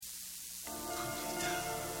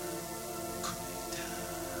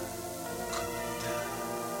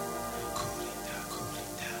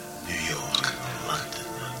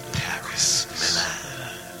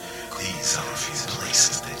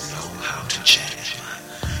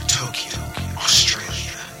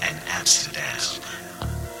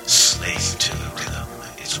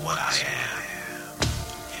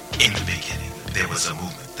was a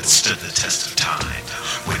movement that stood the test of time.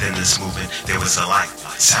 Within this movement, there was a light,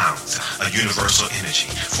 sound, a universal energy,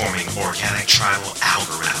 forming organic tribal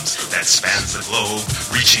algorithms that spans the globe,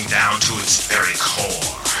 reaching down to its very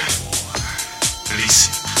core.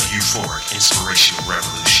 Releasing a euphoric, inspirational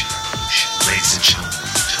revolution. Ladies and gentlemen,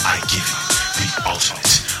 I give you the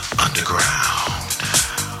ultimate underground.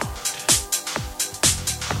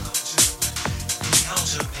 The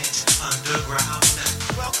ultimate underground.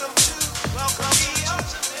 Welcome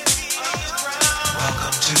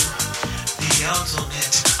to the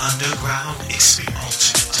ultimate underground experience.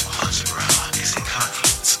 Ultimate underground is a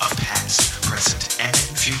confluence of past, present, and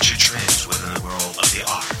future trends within the world of the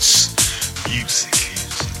arts, music,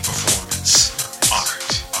 performance,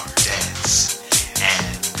 art, dance,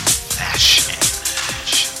 and fashion.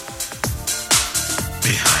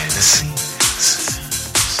 Behind the scenes,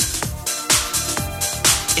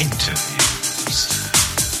 interviews,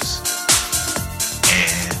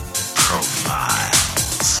 and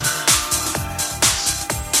profiles.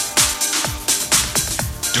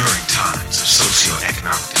 During times of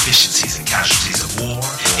socioeconomic deficiencies and casualties of war,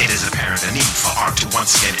 it is apparent a need for art to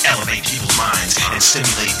once again elevate people's minds and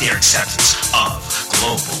stimulate their acceptance of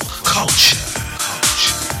global culture.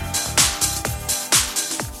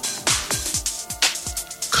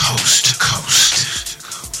 Coast to coast,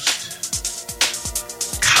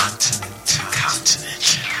 continent to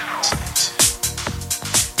continent,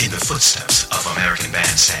 in the footsteps of American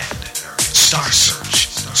Bandstand, Star Search,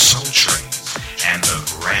 Soul Train, and the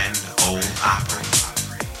Grand Ole Opry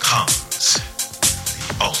comes the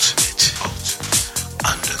ultimate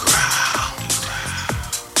underground.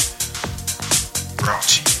 Brought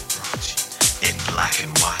to you in black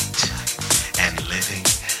and white and living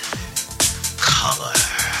color.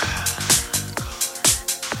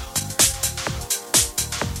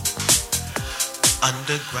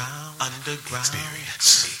 Underground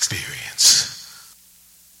experience.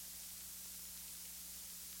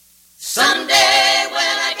 Someday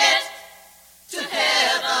when I get to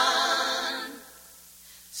heaven,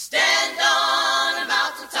 stand on a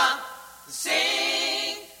mountaintop and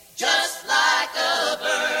sing just like a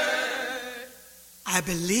bird. I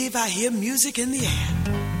believe I hear music in the air.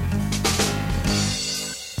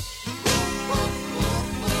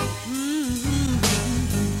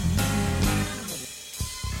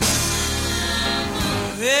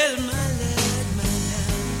 Well, my love.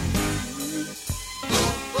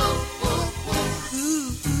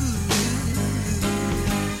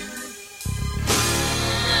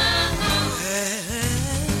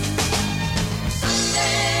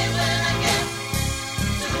 Someday when I get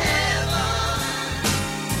to heaven,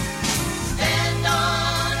 stand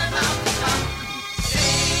on a mountaintop,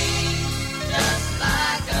 sing just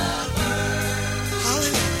like a bird.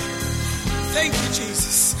 Hallelujah. Thank you,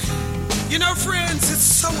 Jesus. You know, friends, it's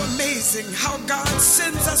so amazing how God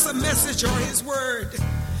sends us a message or His word.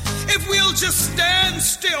 If we'll just stand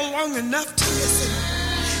still long enough to listen.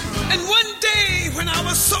 And one day when I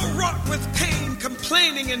was so wrought with pain,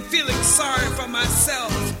 complaining and feeling sorry for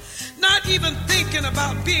myself, not even thinking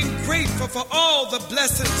about being grateful for all the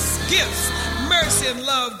blessings, gifts, mercy and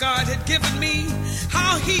love God had given me,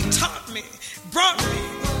 how He taught me, brought me,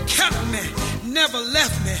 kept me, never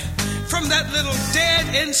left me, from that little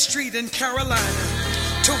dead-end street in Carolina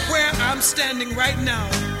to where I'm standing right now.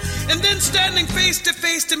 And then standing face to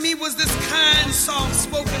face to me was this kind,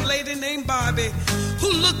 soft-spoken lady named Bobby,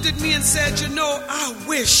 who looked at me and said, you know, I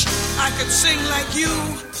wish I could sing like you.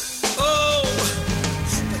 Oh,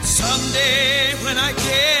 but someday when I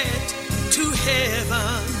get to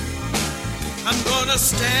heaven, I'm gonna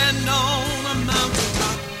stand on a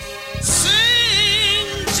mountaintop,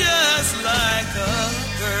 sing just like a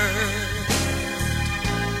bird.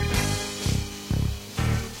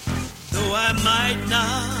 Though I might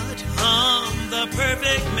not hum the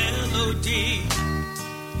perfect melody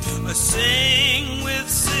or sing with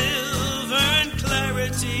silver and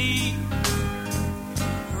clarity,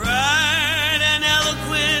 write an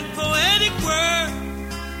eloquent poetic word,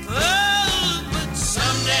 oh, but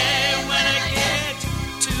someday when I get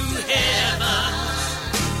to heaven,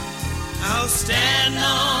 I'll stand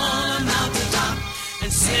on a mountaintop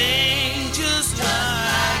and sing just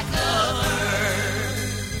like a bird.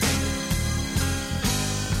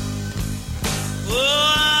 Oh,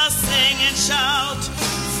 I'll sing and shout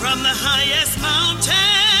from the highest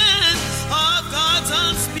mountain of God's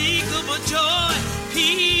unspeakable joy,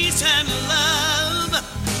 peace and love.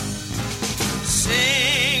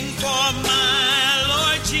 Sing for my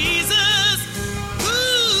Lord Jesus,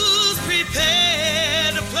 who's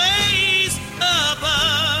prepared a place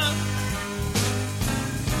above.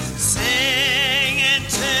 Sing and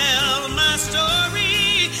tell my story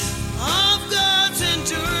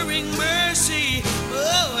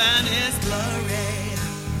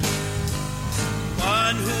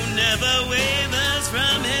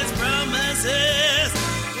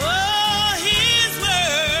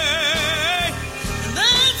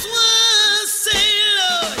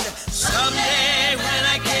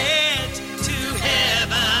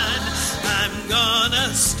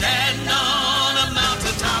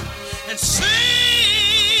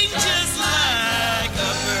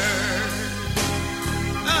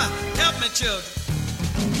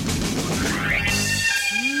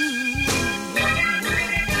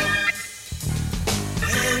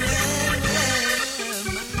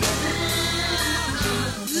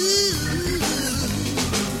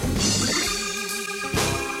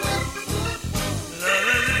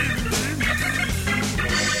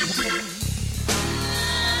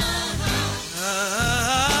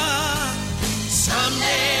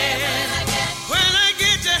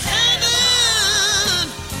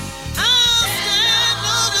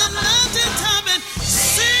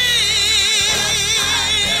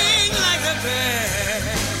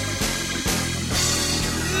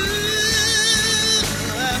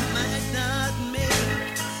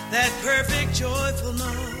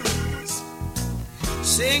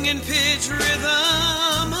singing pitch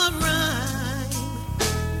rhythm of rhyme.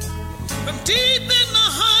 From deep in the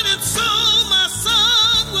heart and soul, my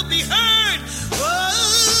song will be heard.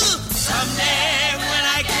 Oh, someday when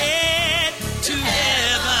I get to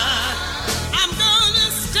heaven, I'm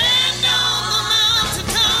gonna stand on the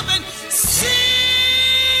mountaintop and sing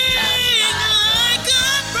like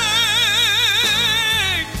a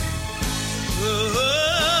bird.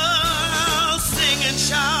 Oh, sing and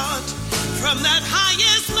shout from that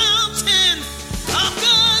highest mountain of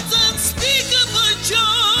God's unspeakable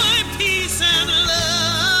joy, peace, and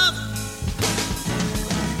love.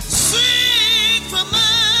 Sing for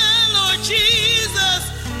my Lord Jesus,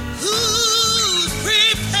 who's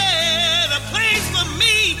prepared a place for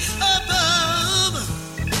me above.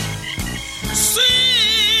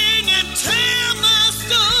 Sing and tell my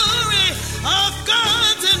story of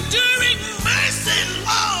God's enduring mercy,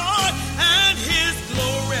 Lord, and His glory.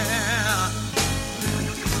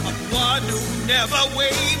 One who never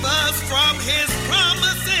wavers from His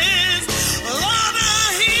promises. Lord,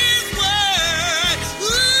 His word.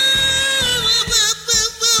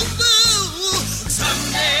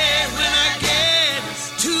 Someday when I get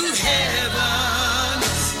to heaven,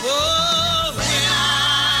 oh,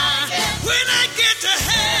 when I get to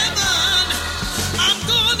heaven, I'm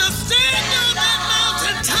gonna stand on that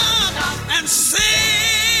mountaintop and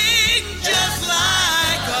sing just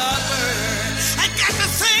like a bird. I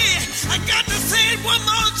got to say it one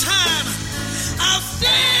more time. I'll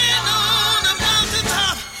stand on a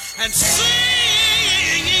mountaintop and sing,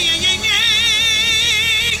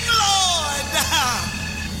 Lord,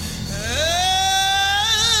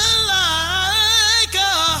 like a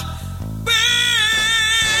bird, Lord.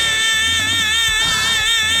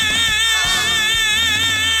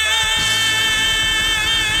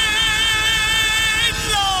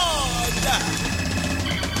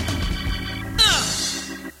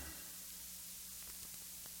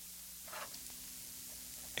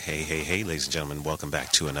 Hey, ladies and gentlemen, welcome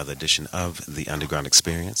back to another edition of The Underground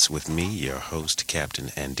Experience with me, your host,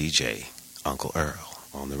 Captain and DJ, Uncle Earl,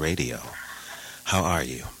 on the radio. How are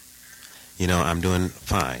you? You know, I'm doing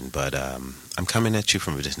fine, but I'm coming at you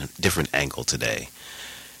from a different angle today.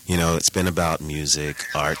 You know, it's been about music,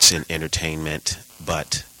 arts, and entertainment,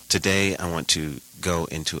 but today I want to go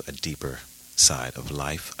into a deeper side of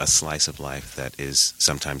life, a slice of life that is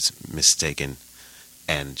sometimes mistaken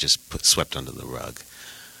and just swept under the rug.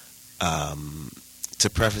 To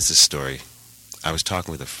preface this story, I was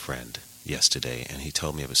talking with a friend yesterday, and he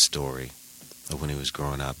told me of a story of when he was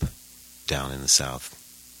growing up down in the South.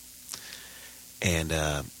 And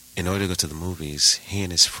in order to go to the movies, he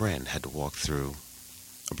and his friend had to walk through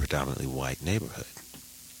a predominantly white neighborhood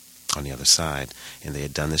on the other side, and they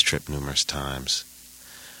had done this trip numerous times.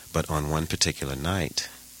 But on one particular night,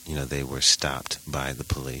 you know, they were stopped by the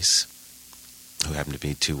police, who happened to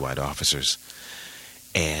be two white officers.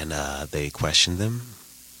 And they questioned them,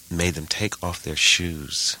 made them take off their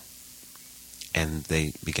shoes, and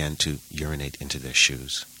they began to urinate into their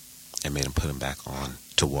shoes and made them put them back on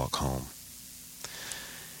to walk home.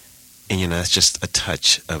 And, you know, that's just a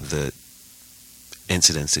touch of the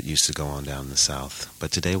incidents that used to go on down in the South.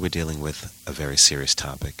 But today we're dealing with a very serious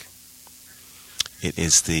topic. It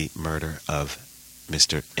is the murder of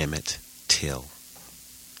Mr. Emmett Till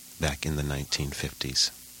back in the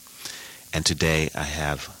 1950s. And today I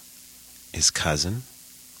have his cousin,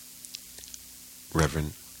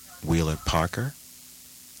 Reverend Wheeler Parker,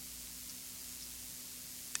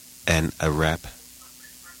 and a rap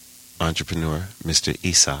entrepreneur, Mr.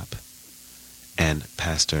 Aesop, and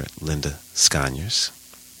Pastor Linda Sconyers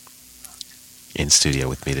in studio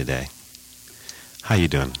with me today. How you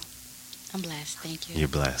doing? I'm blessed, thank you. You're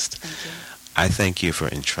blessed. Thank you. I thank you for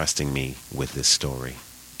entrusting me with this story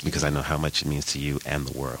because I know how much it means to you and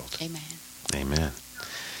the world. Amen. Amen.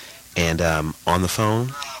 And on the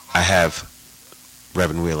phone, I have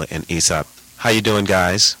Reverend Wheeler and Aesop. How you doing,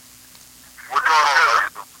 guys? We're doing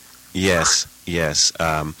good. Yes.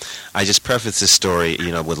 I just prefaced this story,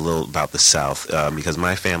 you know, with a little about the South because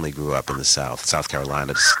my family grew up in the South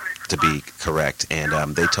Carolina, to be correct, and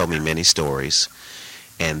they told me many stories,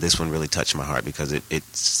 and this one really touched my heart because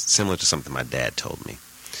it's similar to something my dad told me.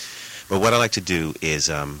 But what I like to do is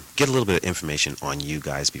get a little bit of information on you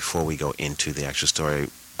guys before we go into the actual story.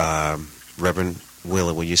 Reverend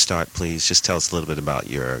Wheeler, will you start, please? Just tell us a little bit about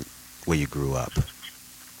where you grew up. Okay,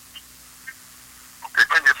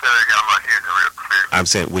 can you say that again? I'm not hearing you real clear. I'm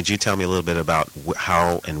saying, would you tell me a little bit about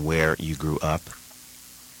how and where you grew up?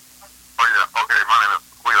 Oh, yeah. Okay, my name is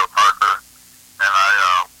Wheeler Parker, and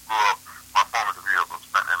I grew up, my formative years was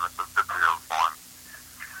spent in Mississippi. I was born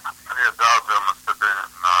near Dodgeville, Mississippi,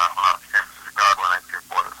 when I came to Chicago in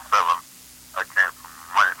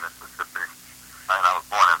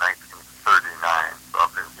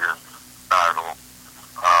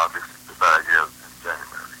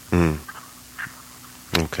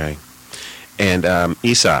Okay. And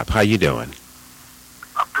Aesop, how you doing?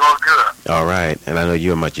 I'm doing good. All right. And I know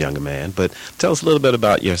you're a much younger man, but tell us a little bit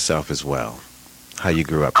about yourself as well. How you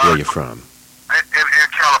grew up, where you're from. In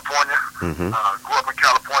California. Mm-hmm. Grew up in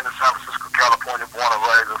California, San Francisco, California, born and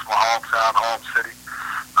raised. That's my hometown, home city.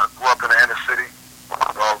 Grew up in the inner city,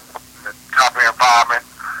 in the type of environment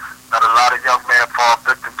that a lot of young men fall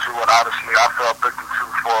victim to, and honestly, I fell victim to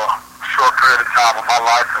for a short period of time of my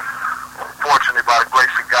life. And fortunately, by the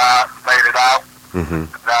grace of God, made it out. Mm-hmm.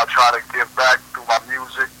 And now try to give back through my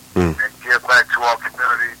music and give back to our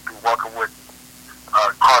community through working with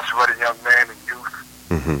incarcerated young men and youth.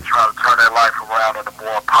 Mm-hmm. Trying to turn their life around in a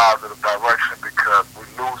more positive direction because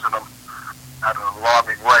we're losing them at an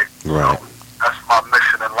alarming rate. Right. So that's my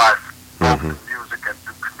mission in life, both Mhm. in music and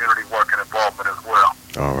through community work and involvement as well.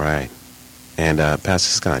 All right. And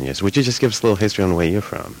Pastor Scanius, would you just give us a little history on where you're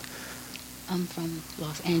from? I'm from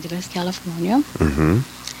Los Angeles, California. Mm-hmm.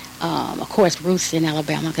 Of course, roots in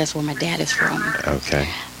Alabama. That's where my dad is from. Okay.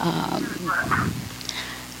 I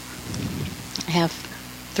have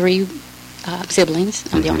 3 siblings.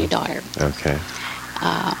 I'm the only daughter. Okay.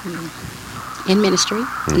 In ministry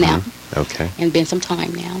now, Okay. and been some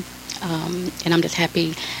time now. And I'm just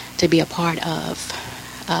happy to be a part of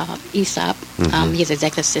ESOP. He's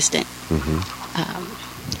executive assistant. Mm-hmm.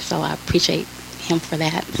 So I appreciate him for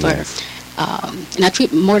that. Yes. And I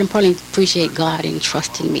more importantly appreciate God in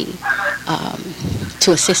trusting me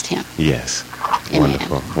to assist him. Yes. Amen.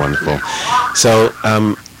 Wonderful. Wonderful. So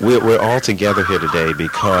we're all together here today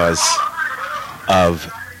because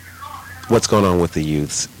of what's going on with the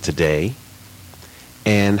youths today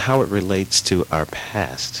and how it relates to our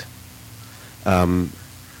past.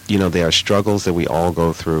 There are struggles that we all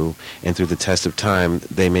go through, and through the test of time,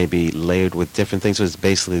 they may be layered with different things, so it's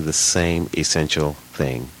basically the same essential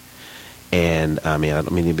thing. And, I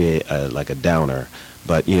don't mean to be like a downer,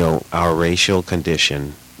 but, our racial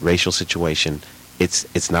condition, racial situation,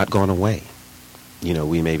 it's not going away.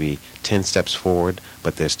 We may be 10 steps forward,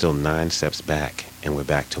 but there's still 9 steps back, and we're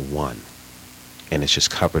back to 1. And it's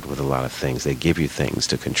just covered with a lot of things. They give you things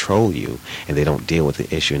to control you, and they don't deal with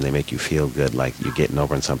the issue, and they make you feel good like you're getting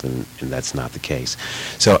over on something, and that's not the case.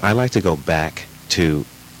 So I like to go back to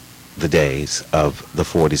the days of the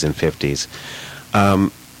 40s and 50s.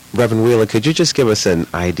 Reverend Wheeler, could you just give us an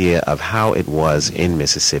idea of how it was in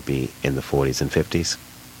Mississippi in the 40s and 50s?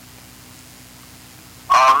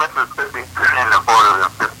 Mississippi in the 40s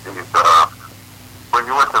and 50s, when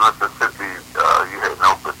you went to Mississippi, you had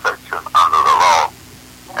no protection under the law,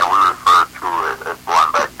 and we refer to it as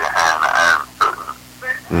going back to hand to hand prison.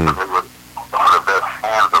 It was some of the best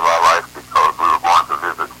hands of our life because we were going to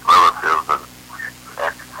visit relatives, and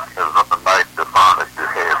it was a nice to find that you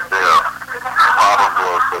had there. The problem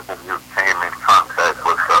was that when you came in contact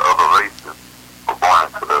with the other races for going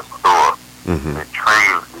into their store, they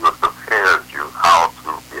trained you and prepared you how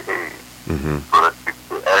to behave so that you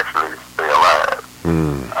could actually stay alive.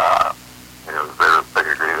 It was very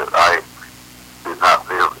segregated. I did not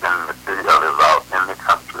live in the city. I lived out in the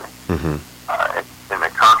country. In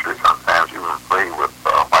the country, sometimes you would play with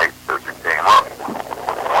whites as you came up.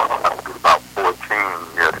 I was about 14.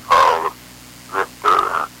 You had to call Mr.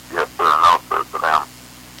 and yes sir and no sir to them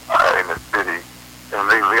in the city. And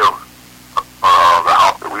they lived, the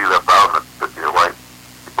house that we left out in the city, white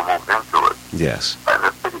people moved into it. Yes. And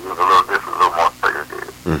the city was a little different, a little more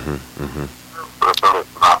segregated. So that's a little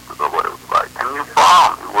synopsis of what it was like. And you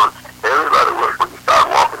found it was, everybody was, when you started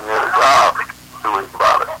walking near the job, doing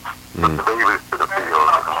about it. Put the babies to the field,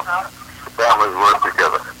 the families worked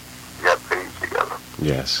together. You got paid together.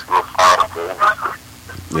 Yes. You were part of the industry.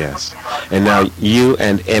 Yes. And now you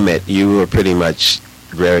and Emmett, you were pretty much,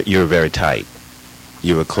 you were very tight.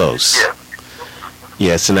 You were close. Yes.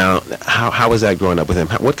 Yes. So now, how was that growing up with him?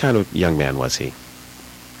 What kind of young man was he?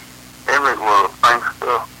 Emmett was a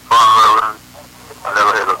prankster, fun-loving,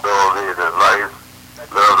 never had a dull day in his life,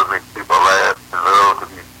 loved to make people laugh, and loved to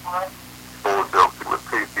be told jokes. He would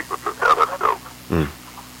pay people to tell us jokes.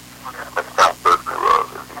 That's how person he was.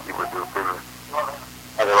 And he would do things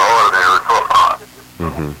at an ordinary talk on.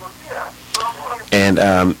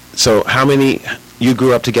 And so how many, you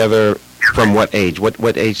grew up together from what age?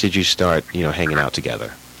 What age did you start, hanging out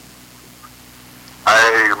together?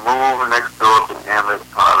 I moved next door to Emmett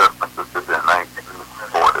when I left Mississippi in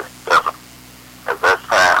 1947. At that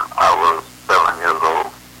time, I was 7 years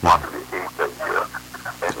old, wanted to be 8 that year,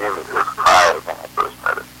 and Emmett was 5 when I first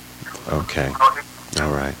met him. Okay.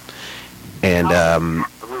 All right. And,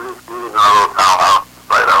 we was in a little townhouse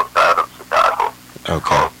right outside of Chicago.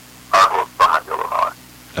 okay. Chicago, Illinois.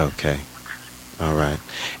 Okay. All right.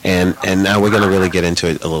 And now we're going to really get into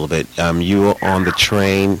it a little bit. You were on the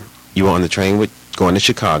train. You were on the train going to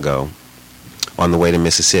Chicago on the way to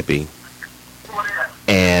Mississippi,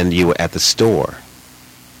 and you were at the store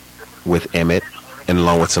with Emmett and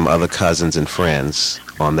along with some other cousins and friends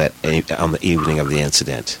on the evening of the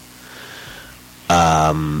incident.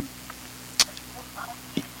 And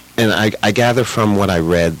I gather from what I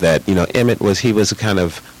read that, you know, Emmett was a kind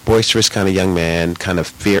of boisterous kind of young man, kind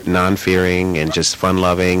of non-fearing and just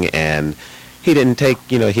fun-loving, and he didn't take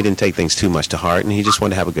things too much to heart, and he just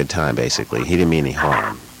wanted to have a good time, basically. He didn't mean any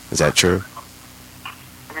harm. Is that true?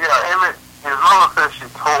 Yeah, Emmett, his mama said she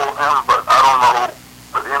told him, but I don't know.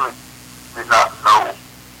 But Emmett did not know.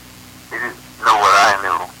 He didn't know what I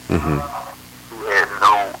knew. Mm-hmm. He had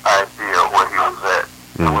no idea what he was at,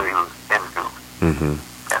 what he was into. Mm-hmm.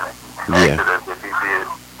 And he acted as if he did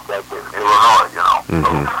back in Illinois, you know. Mm-hmm.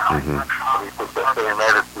 So Mm-hmm. he put that same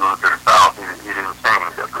attitude to the South. He didn't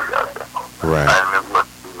change after he got there. Right. I didn't know what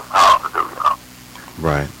he was out to do, you know.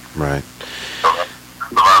 Right. Right. So I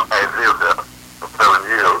lived there for 7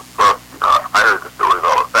 years, but I heard the stories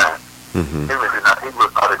all the time. Mm-hmm. He was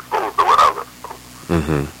not exposed to what I was exposed to.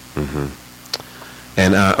 Mm-hmm. Mm-hmm.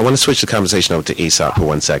 And I want to switch the conversation over to Aesop for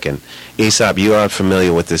 1 second. Aesop, you are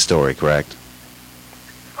familiar with this story, correct?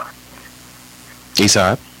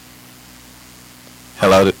 Aesop?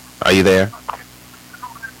 Hello? Are you there?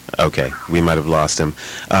 Okay, we might have lost him.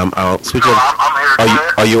 I'll switch over. I'm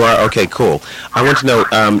here. Oh, you are? Okay, cool. I want to know,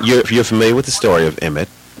 you're familiar with the story of Emmett.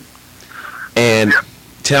 And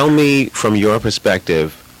tell me, from your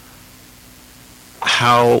perspective,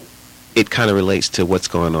 how it kind of relates to what's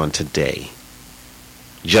going on today.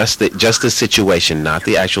 Just the situation, not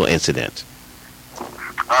the actual incident.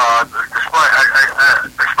 Explain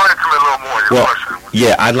it to me a little more. Your question.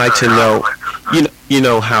 Yeah, I'd like to know. You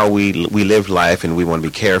know how we live life, and we want to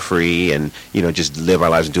be carefree, and just live our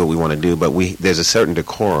lives and do what we want to do. But there's a certain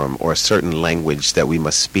decorum or a certain language that we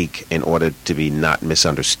must speak in order to be not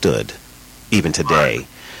misunderstood, even today. Right.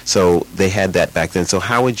 So they had that back then. So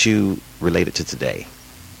how would you relate it to today?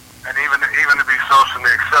 And even to be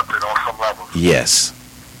socially accepted on some level. Yes.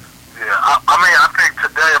 Yeah, I mean, I think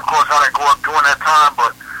today, of course, I didn't grow up during that time,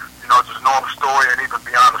 but just knowing the story and even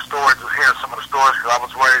beyond the story, just hearing some of the stories, because I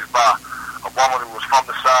was raised by a woman who was from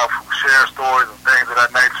the South who shared stories and things of that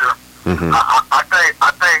nature. Mm-hmm. I think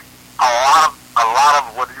a lot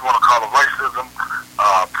of what you want to call it, racism,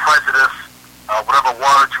 prejudice, whatever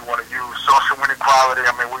words you want to use, social inequality.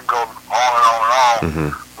 I mean, we can go on and on and on mm-hmm.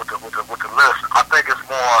 with the list. I think it's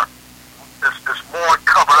more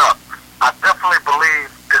covered up. I definitely believe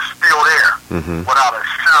it's still there, mm-hmm. without a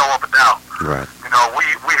shadow of a doubt. Right.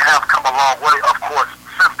 We have come a long way, of course,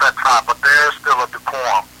 since that time, but there's still a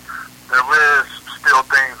decorum. There is still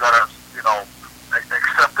things that are,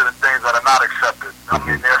 accepted and things that are not accepted. Mm-hmm. I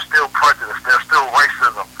mean, there's still prejudice. There's still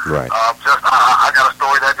racism. Right. I got a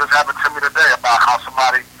story that just happened to me today about how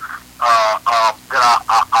somebody that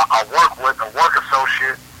I work with, a work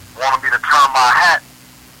associate, wanted me to turn my hat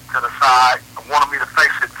to the side and wanted me to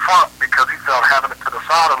face it front because he felt having it to the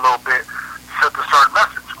side a little bit sent a certain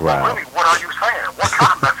message. Wow. Well, really, what are you saying? What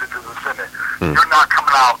kind of message is it sending? Mm. You're not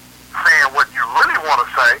coming out saying what you really want to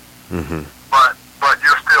say, Mm-hmm. but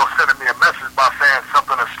you're still sending me a message by saying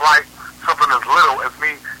something as slight, something as little as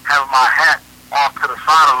me having my hat off to the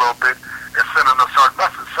side a little bit and sending a certain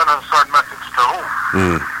message. Sending a certain message to who?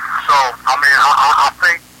 Mm. So, I mean, I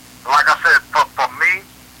think, like I said, for me,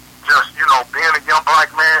 just, being a young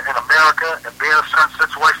black man in America and being in certain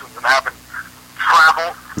situations and having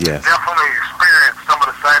traveled, Yes. definitely experienced some of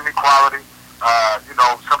the same equality.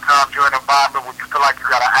 Sometimes you're in an environment where you feel like you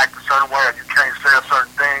got to act a certain way or you can't say a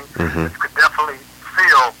certain thing. Mm-hmm. You can definitely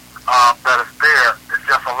feel that it's there. It's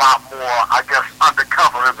just a lot more, I guess,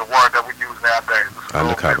 undercover is the word that we use nowadays. It's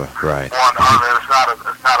Undercover, right. It's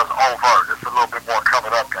not as overt. It's a little bit more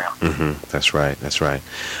covered up now. Mm-hmm. That's right. That's right.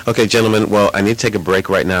 Okay, gentlemen, well, I need to take a break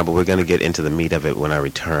right now, but we're going to get into the meat of it when I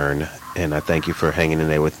return. And I thank you for hanging in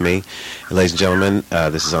there with me. And ladies and gentlemen,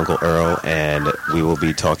 this is Uncle Earl, and we will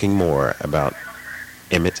be talking more about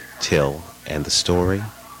Emmett Till and the story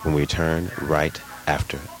when we return right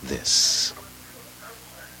after this.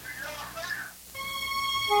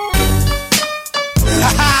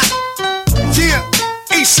 Yeah,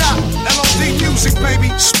 Eastside, LOD music, baby.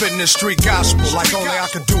 Spitting the street gospel like only I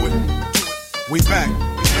could do it. We back.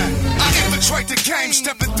 I am Penetrate the game,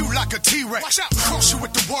 stepping through like a T-Rex. Cross you with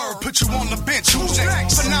the word, put you on the bench. Who's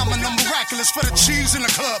next? Phenomenal, miraculous for the cheese in the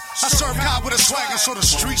club. I serve God with a swagger so the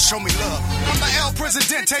streets show me love. I'm the El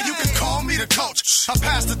Presidente, you can call me the coach. I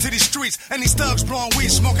pastor to these streets and these thugs blowing weed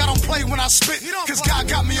smoke. I don't play when I spit, cause God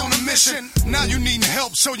got me on a mission. Now you need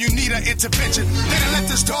help, so you need an intervention. They done let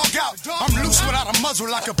this dog out. I'm loose without a muzzle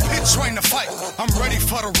like a pit trained to fight. I'm ready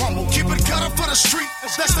for the rumble. Keep it gutter for the street.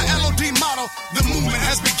 That's the LOD motto. The movement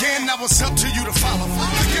has begun, now it's up to you to follow.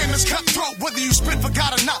 The game is cutthroat, whether you spit for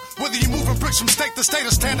God or not. Whether you moving bricks from state to state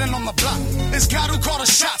or standing on the block. It's God who called the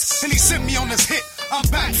shots, and he sent me on this hit. I'm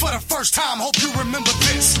back for the first time, hope you remember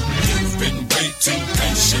this. You've been waiting,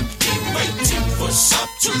 patiently waiting for SOP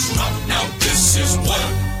to drop. Now this is what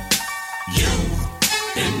you've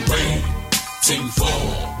been waiting for.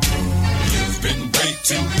 You've been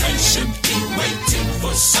waiting, patiently waiting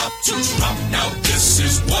for SOP to drop. Now this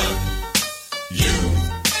is what you've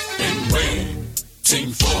been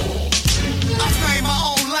waiting for. I've made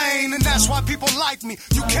my own lane, and that's why people like me.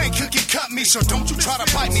 You can't cookie cut me, so don't you try to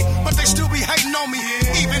bite me. But they still be hating on me,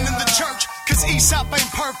 even in the church. Cause Aesop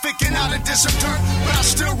ain't perfect and out of dish of dirt. But I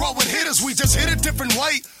still roll with hitters, we just hit a different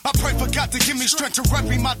way. I pray for God to give me strength to rep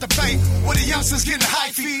me my debate. Where the youngsters getting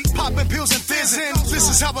high feet, popping pills and fizzing. This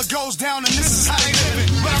is how it goes down, and this is how they live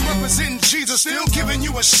it. But I'm representing Jesus, still giving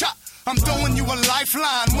you a shot. I'm throwing you a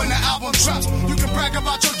lifeline when the album drops. You can brag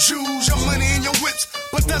about your jewels, your money, and your whips.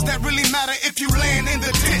 But does that really matter if you laying in the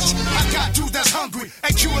ditch? I got dudes that's hungry,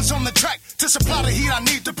 AQ is on the track to supply the heat I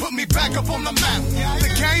need to put me back up on the map. The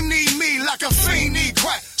game need me like a fiend need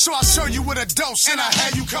crack. So I show you with a dose, and I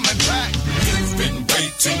had you coming back. You've been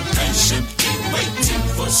waiting, patiently waiting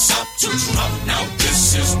for SOP to drop. Now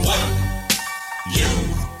this is what you've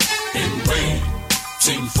been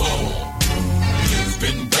waiting for. You've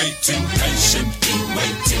been waiting, patiently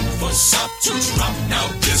waiting for SOP to drop. Now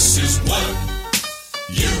this is what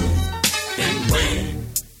you've been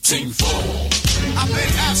waiting for. I've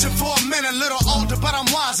been absent for a minute, little older, but I'm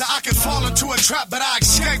wiser. I can fall into a trap, but I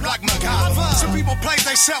escape like MacGyver. Some people play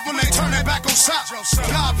themselves when they turn their back on SOP.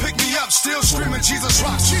 God picked me up, still screaming Jesus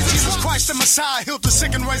rocks. Jesus Christ the Messiah, healed the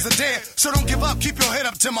sick and raised the dead. So don't give up, keep your head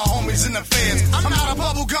up to my homies in the feds. I'm not a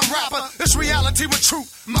bubblegum rapper, it's reality with truth.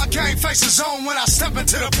 My game faces on when I step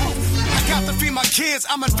into the booth. I got to feed my kids,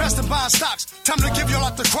 I'm investing buying stocks. Time to give your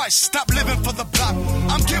life to Christ, stop living for the block.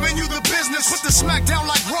 I'm giving you the business, put the smack down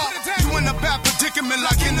like Raw. You in the bad predicament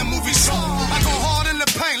like in the movie Saw. I go hard in the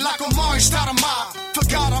paint like Omari Stoudemire. For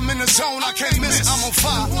God, I'm in the zone, I can't miss it, I'm on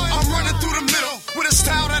fire. I'm running through the middle with a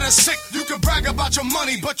style that is sick. You can brag about your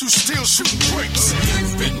money, but you still shoot bricks.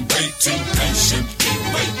 You've been waiting, patiently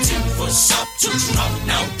waiting for SOP to drop.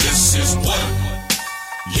 Now this is what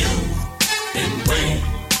you've been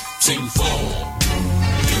waiting for.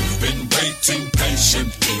 You've been waiting,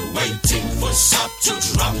 patiently waiting for SOP to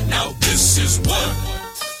drop. Now this is what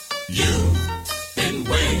you've been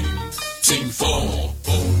waiting for.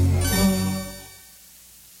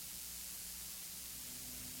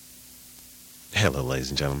 Hello, ladies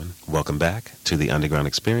and gentlemen. Welcome back to the Underground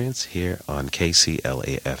Experience here on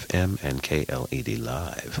KCLA-FM and KLED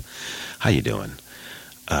Live. How you doing?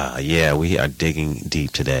 Yeah, we are digging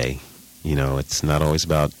deep today. You know, it's not always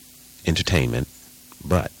about entertainment,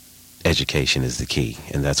 but education is the key,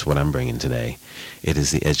 and that's what I'm bringing today. It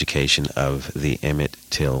is the education of the Emmett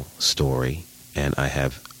Till story, and I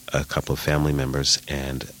have a couple of family members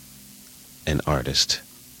and an artist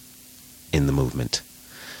in the movement.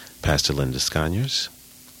 Pastor Linda Sconyers,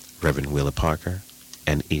 Reverend Willa Parker,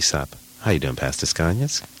 and Aesop. How you doing, Pastor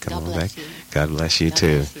Sconyers? Come on back. God bless you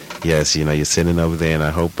too. Yes, you know, you're sitting over there, and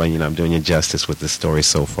I hope I'm doing you justice with the story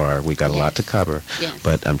so far. We got a lot to cover,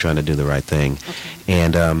 but I'm trying to do the right thing. Okay.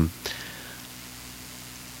 And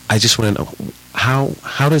I just want to know,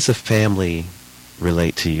 how does the family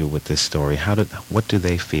relate to you with this story? What do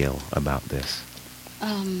they feel about this?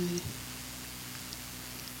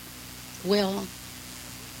 Well,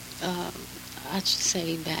 I should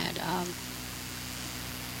say that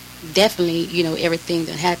definitely, you know, everything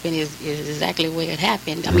that happened is exactly the way it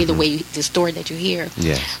happened. I mean, the way the story that you hear.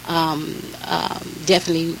 Yeah.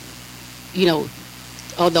 Definitely, you know,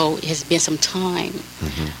 although it has been some time,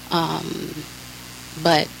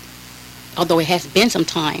 but although it has been some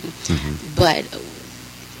time, but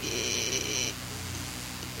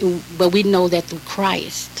we know that through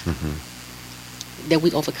Christ that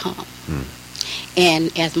we overcome.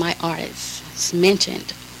 And as my artist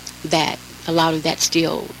mentioned, that a lot of that's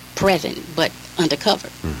still present, but undercover.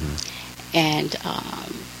 And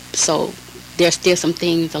so there's still some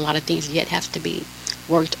things, a lot of things yet have to be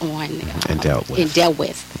worked on and dealt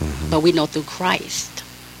with. But we know through Christ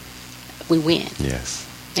we win. Yes.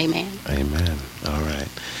 Amen. Amen. All right.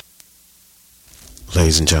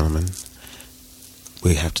 Ladies and gentlemen,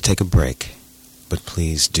 we have to take a break, but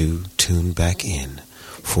please do tune back in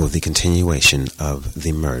for the continuation of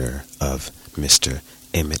the murder of Mr.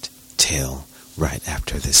 Emmett Till right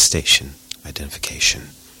after this station identification.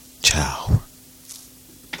 Ciao.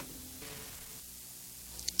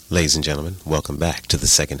 Ladies and gentlemen, welcome back to the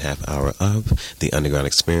second half hour of The Underground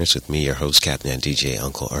Experience with me, your host, Captain and DJ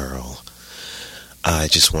Uncle Earl. I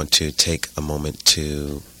just want to take a moment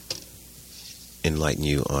to enlighten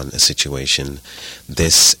you on a situation.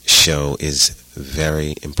 This show is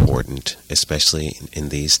very important, especially in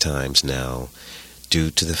these times now,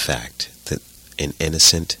 due to the fact that an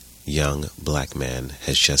innocent young black man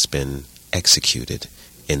has just been executed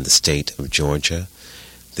in the state of Georgia.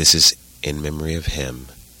 This is in memory of him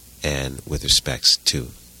and with respects to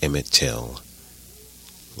Emmett Till.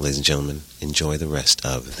 Ladies and gentlemen, enjoy the rest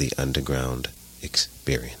of the Underground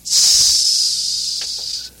Experience.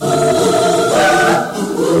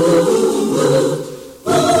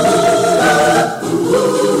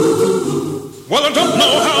 Well, I don't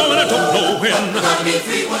know how and I don't know when. We're gonna be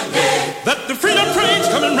free one day. That the freedom train's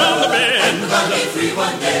coming round the bend. We're gonna be free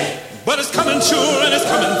one day. But it's coming sure and it's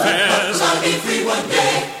coming We're fast. gonna be free one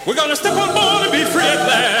day. We're gonna step on board and be free at We're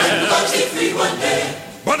last. gonna be free one day.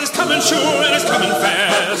 But it's coming sure and it's coming We're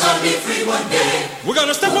fast. gonna be free one day. We're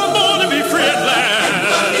gonna step on board and be free at We're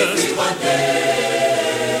gonna be last. free one day.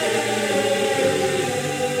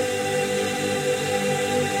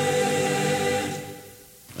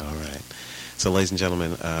 All right. So, ladies and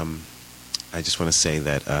gentlemen, I just want to say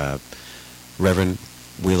that Reverend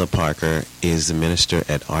Wheeler Parker is the minister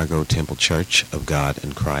at Argo Temple Church of God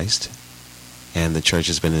in Christ, and the church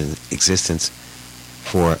has been in existence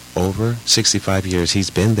for over 65 years. He's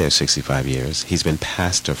been there 65 years. He's been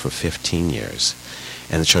pastor for 15 years,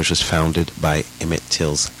 and the church was founded by Emmett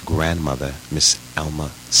Till's grandmother, Miss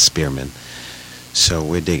Alma Spearman. So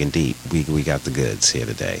we're digging deep. We got the goods here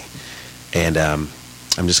today, and I'm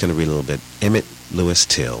just going to read a little bit. Emmett Lewis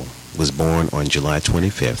Till was born on July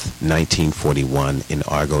 25th, 1941 in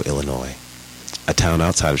Argo, Illinois, a town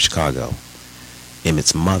outside of Chicago.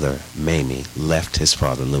 Emmett's mother, Mamie, left his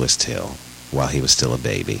father, Lewis Till, while he was still a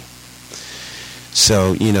baby.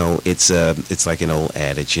 So, you know, it's like an old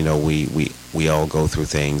adage, you know, we all go through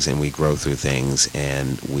things and we grow through things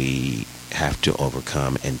and we have to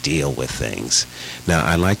overcome and deal with things. Now,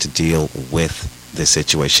 I like to deal with this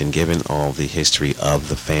situation, given all the history of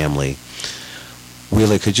the family.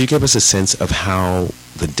 Wheeler, could you give us a sense of how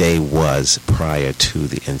the day was prior to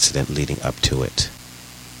the incident leading up to it?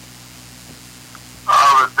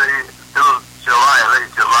 It was July,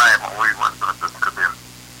 late July, when we went to Mississippi,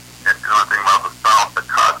 and the only thing about the South, the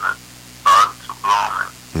cotton started to bloom,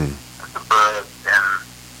 and the bud, and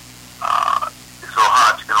it's so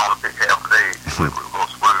hot you can only pick half a day. We would go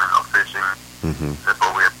swimming or fishing. That's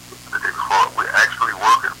what we had the day before. We're actually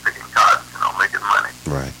working, picking cotton, you know, making money.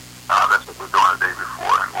 Right. That's what we're doing the day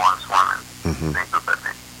before, and going swimming, things of that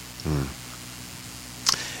nature.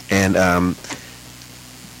 And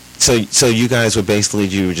so you guys were basically,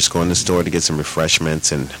 you were just going to the store to get some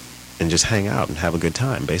refreshments and just hang out and have a good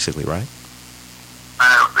time, basically, right?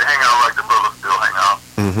 And they hang out like the brothers still hang out.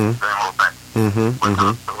 Same old thing. Went to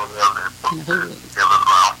the store the other day, In the hood. together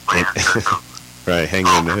around playing Right,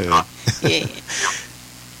 hanging in the hood. Yeah.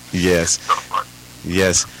 Yes, stuff like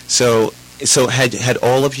yes. So had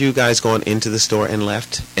all of you guys gone into the store and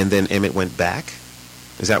left, and then Emmett went back?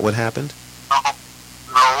 Is that what happened? No,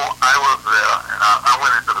 I was there, and I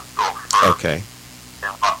went into the store first. Okay.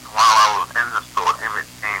 And while I was in the store, Emmett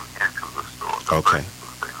came into the store. to Okay.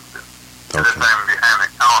 purchase the things. At Okay. the time, behind the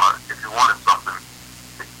counter, if you wanted something,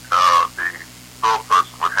 the store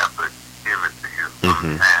person would have to give it to you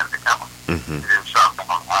behind the counter. He didn't shop on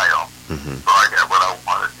the aisle. So I got what I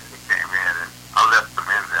wanted, and he came in, and I left him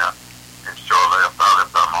in there. And shortly after I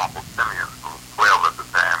left, my Uncle Simeon, who was 12 at the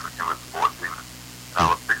time, and he was 14, and I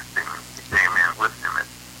was 16. He came in with him, and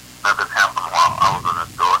nothing happened while I was in the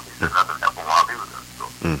store. He said nothing happened while he was in the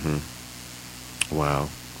store. Wow.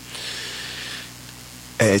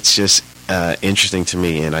 It's just interesting to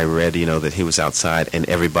me, and I read, that he was outside and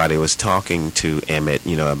everybody was talking to Emmett,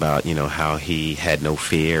 about, how he had no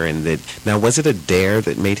fear, and that, now was it a dare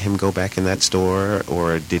that made him go back in that store,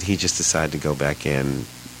 or did he just decide to go back in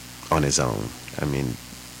on his own? I mean,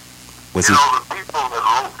 was he... The people that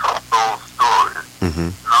wrote those stories,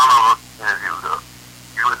 none of us interviewed us.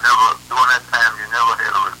 You would never, during that time, you never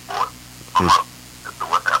had a report from us as to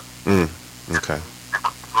what happened. Okay.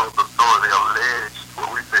 Wrote the story, they alleged, what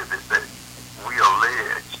we say, they say, we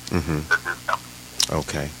alleged that this happened.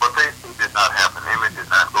 Okay. But they did not happen. Emmett did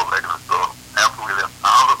not go back in the store. After we left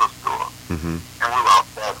out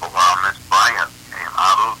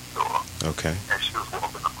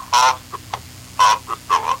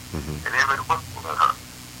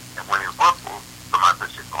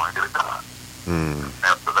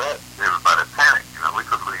After that, everybody panicked. We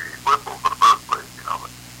couldn't leave his whistle for the first place, but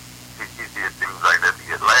he did things like that to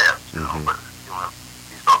get laughs, but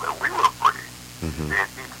he saw that we were afraid. Then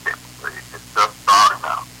he became afraid. It's just starting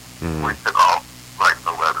now. We took off like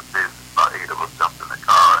nobody's business. About 8 of us jumped in the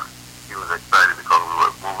car, and he was excited because we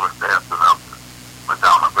were moving fast enough. Went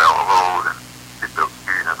down the Bella Road and picked up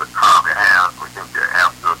speed as a car behind us. We didn't get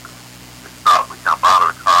after us. We stopped. We jumped out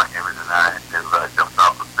of the car, Henry and I, and I jumped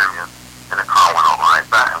out the Simeon, and the car went on right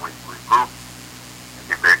by, and we grouped, and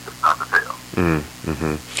he begged us not to tell.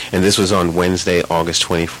 And this was on Wednesday, August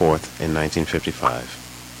 24th in 1955.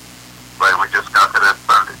 Right, we just got to that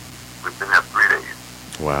Sunday. We've been there 3 days.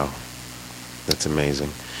 Wow. That's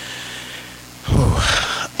amazing.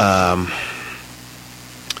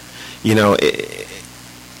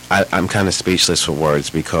 I'm kind of speechless for words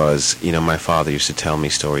because, my father used to tell me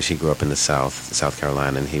stories. He grew up in the South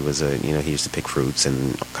Carolina, and he was he used to pick fruits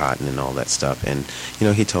and cotton and all that stuff. And,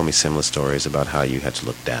 he told me similar stories about how you had to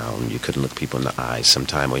look down. You couldn't look people in the eyes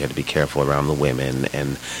sometime, or you had to be careful around the women.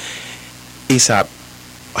 And Aesop,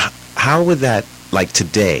 how would that, like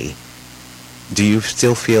today, do you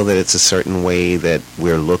still feel that it's a certain way that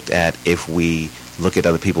we're looked at if we look at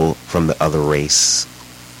other people from the other race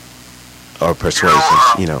or persuasion?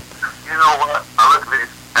 You know what? I look at these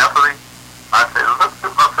athletes. I say, look to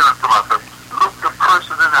myself. Look the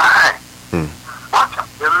person in the eye. Watch them.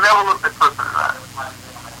 They'll never look the person in the eye.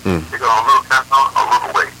 They're going to look down or look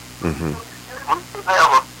away. We should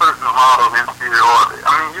have a certain amount of inferiority.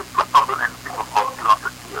 I mean, you put something in people's hearts, you have to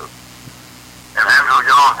feel. And Andrew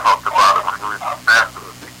Young talked about it when he was ambassador.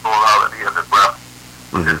 He told out that he had the breath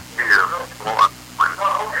with his fear when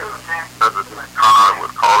President Conner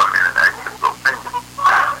would call him in and ask him those things.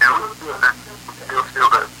 And we still feel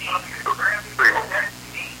that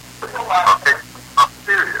I'm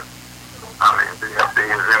serious. I mean, they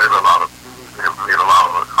invented a lot of things, they have made a lot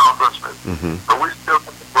of accomplishments, but we still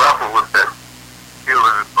grapple with that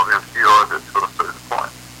feeling of inferiority to a certain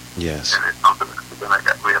point. Yes. And it's something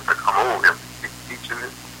that we have to come over. We have to keep teaching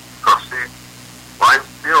it. Because, see, whites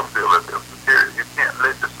still feel that they're superior. You can't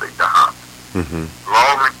legislate the heart.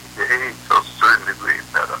 Law makes your age to a certain degree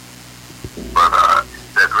better. But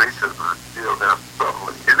that racism is still there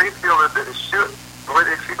subtly. And they feel that it should. The way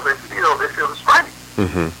they feel it's right. So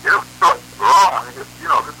it's wrong.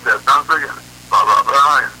 That's unfair. Blah, blah,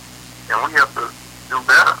 blah. And we have to do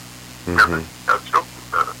better. We have to do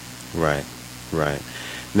better. Right.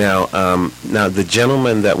 Now the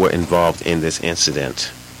gentlemen that were involved in this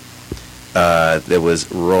incident, there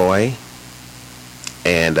was Roy,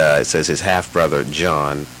 and it says his half-brother,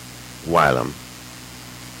 John Wylam.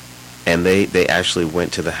 And they actually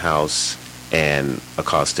went to the house and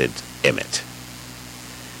accosted Emmett.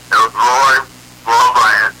 It was Roy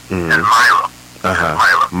Bryant, and Milam.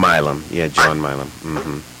 Milam. Yeah, John Milam.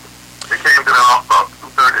 They came to the house about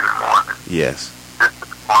 2:30 in the morning. Yes.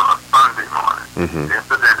 On a Sunday morning. The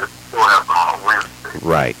incident still happened on a Wednesday.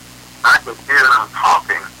 Right. I could hear them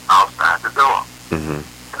talking outside the door. And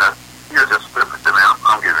he was just flipping to me,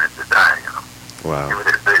 I'm getting ready to die, Wow.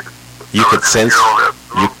 You could sense...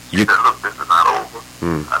 You said, look, this is not over.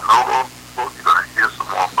 I know those folks, you're going to hear some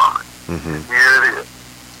more from it. And here it is.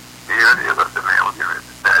 I said, man, we're getting ready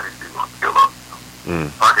to die. He's going to kill us. So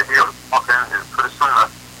I could hear them talking, and pretty soon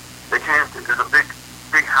they came to, there's a big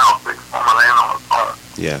house, big farm of land on the farm.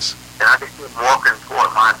 Yes. And I could keep walking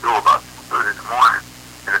toward my door about 2:30 in the morning,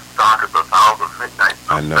 and it's dark as 1,000 midnight.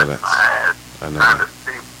 I know that. My eyes, trying to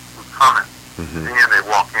see who's coming. Then they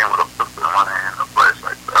walk in with a pistol in one hand and a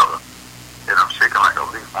flashlight in the other. And I'm shaking like a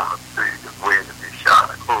leaf on the tree, just waiting to be shot.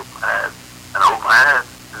 I close my eyes, and I open my eyes,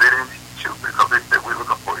 and they didn't shoot because they said we're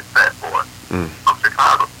looking for a fat boy from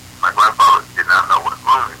Chicago. My grandfather did not know what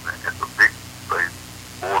room he was in. It's a big place,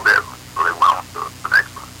 4 bedrooms. So they went on to the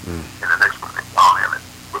next one. And the next one they found him and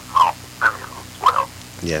put him off the Simeon, who's 12.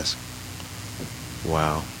 Yes.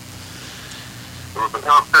 Wow. It was a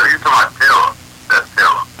you talking about Taylor. That's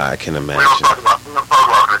Taylor. I can imagine. We don't talk about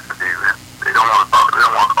Mr. Davis. They don't want to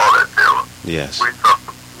call that Taylor. Yes. We talk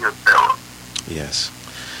about Taylor. Yes.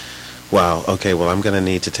 Wow. Okay. Well, I'm going to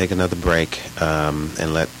need to take another break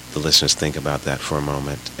and let the listeners think about that for a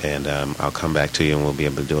moment. And I'll come back to you and we'll be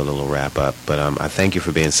able to do a little wrap up. But I thank you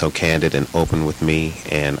for being so candid and open with me.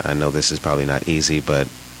 And I know this is probably not easy, but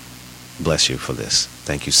bless you for this.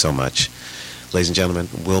 Thank you so much. Ladies and gentlemen,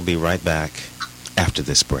 we'll be right back after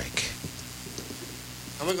this break.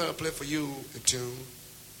 And we're going to play for you a tune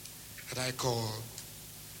that I call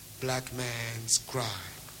Black Man's Cry.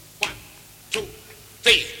 1, 2,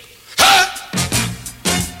 3. Hey!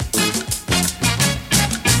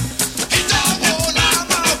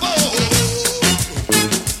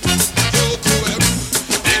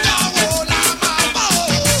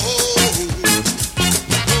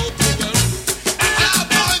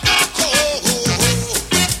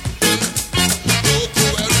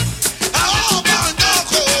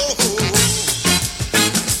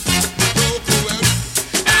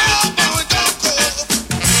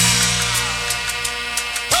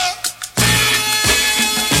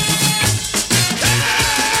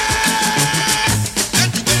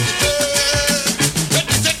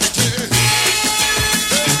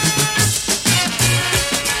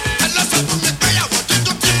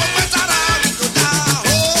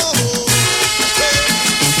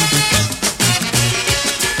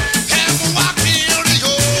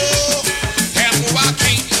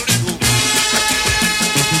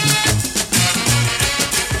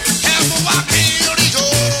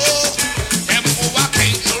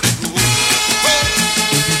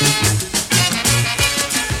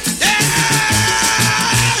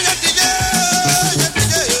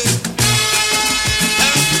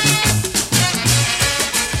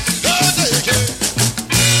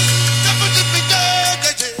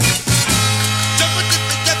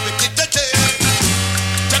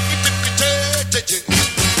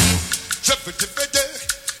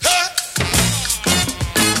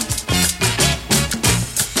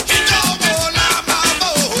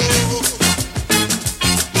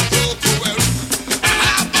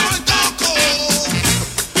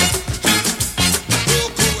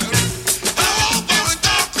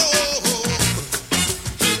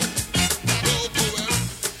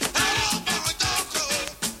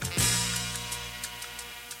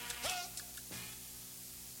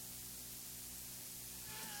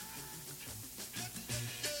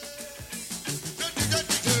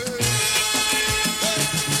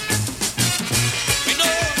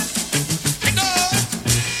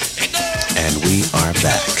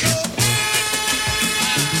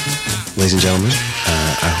 Ladies and gentlemen,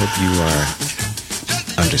 I hope you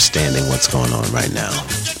are understanding what's going on right now.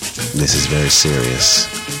 This is very serious,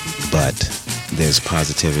 but there's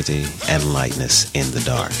positivity and lightness in the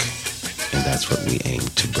dark, and that's what we aim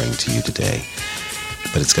to bring to you today.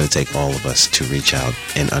 But it's going to take all of us to reach out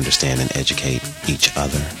and understand and educate each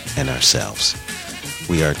other and ourselves.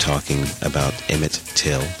 We are talking about Emmett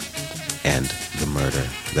Till and the murder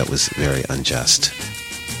that was very unjust.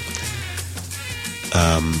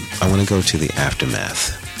 I want to go to the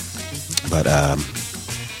aftermath, but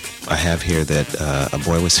I have here that a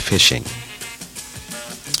boy was fishing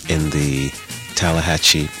in the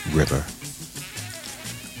Tallahatchie River,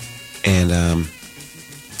 and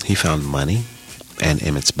he found money and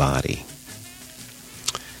Emmett's body,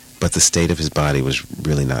 but the state of his body was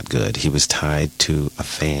really not good. He was tied to a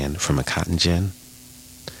fan from a cotton gin,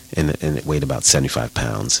 and it weighed about 75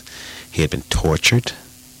 pounds. He had been tortured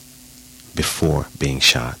before being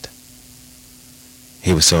shot.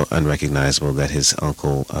 He was so unrecognizable that his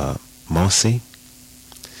uncle, Mossy,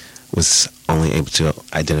 was only able to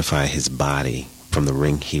identify his body from the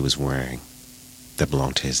ring he was wearing that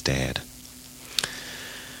belonged to his dad.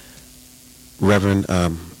 Reverend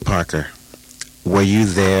Parker, were you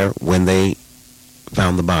there when they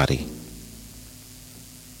found the body?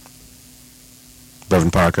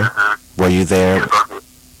 Reverend Parker, were you there? No,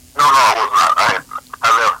 I was not. I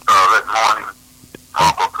left that morning.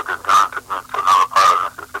 Uncle took his gun, took me to another part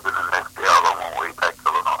of Mississippi. The next day, I was on my way back to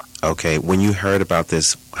Illinois. Okay, when you heard about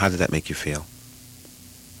this, how did that make you feel?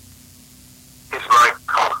 It's like,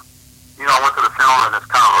 I went to the funeral, and it's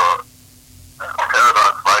kind of a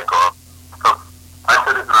paradox, so I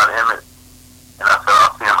said it's not Emmett, and I said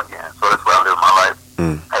I'll see him again. So that's where I live my life.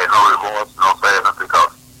 I had no remorse, no sadness,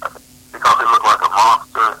 because he looked like a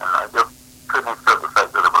monster, and I just couldn't accept the fact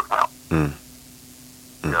that it was him.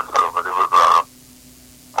 Yeah, so, but it was,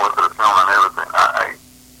 I went to the funeral and everything.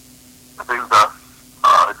 The things I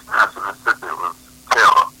experienced in Mississippi was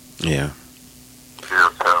terror. Yeah. Pure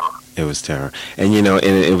terror. It was terror. And,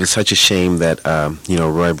 it was such a shame that,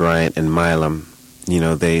 Roy Bryant and Milam,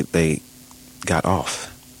 they got off.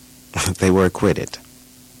 They were acquitted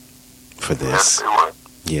for this. Yes, they were.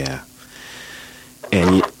 Yeah.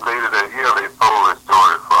 And they told their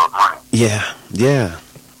story for money. Yeah.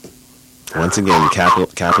 Once again,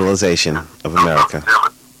 capitalization of America.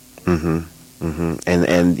 And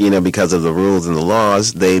because of the rules and the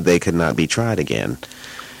laws, they could not be tried again,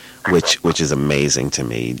 which is amazing to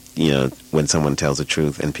me. When someone tells the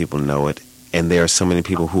truth and people know it, and there are so many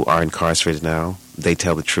people who are incarcerated now. They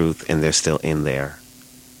tell the truth and they're still in there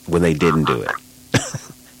when they didn't do it,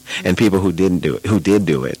 and people who did do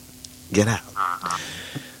it, get out.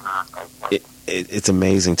 It's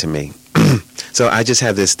amazing to me. So I just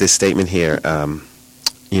have this statement here.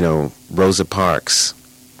 Rosa Parks,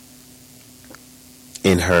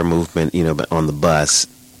 in her movement, but on the bus,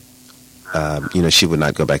 she would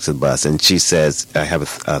not go back to the bus. And she says, I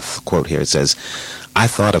have a quote here. It says, "I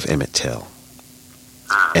thought of Emmett Till,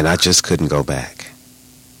 and I just couldn't go back."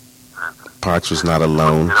 Parks was not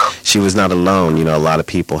alone. She was not alone. A lot of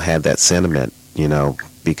people had that sentiment,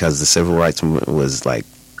 because the civil rights movement was like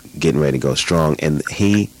getting ready to go strong, and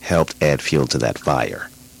he helped add fuel to that fire.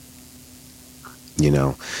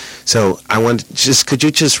 So I want could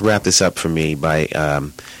you just wrap this up for me by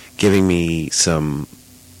giving me some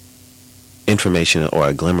information or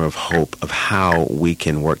a glimmer of hope of how we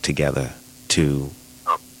can work together to,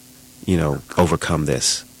 overcome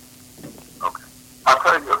this? Okay. I'll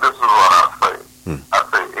tell you, this is what I say. I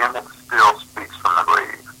say, Emmett still speaks from the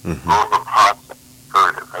grave. Rosa Parks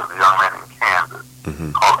heard it as a young man in Kansas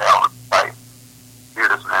called Albert Fight. Here,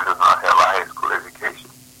 this man does not have a high school education.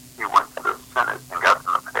 He went to the Senate and got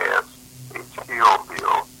them to pass a TO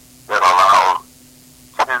bill that allowed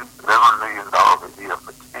 $11 million a year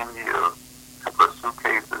for 10 years to pursue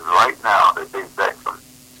cases right now that date back from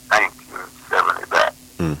 1970 back.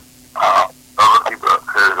 Other people have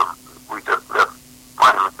heard of, we just left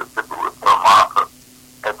Miami, Mississippi with Martha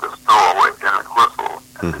at the store where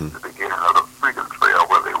And this is the beginning of the Freedom Trail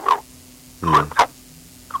where they will put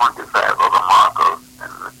 25 other markers in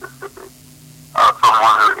Mississippi.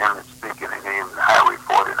 Someone heard Emmett speaking and gave the Highway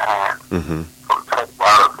 49 from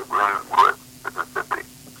Tightwater to Greenwood, Mississippi,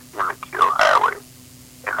 Emmett Kill Highway.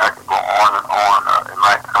 And I can go on and on. In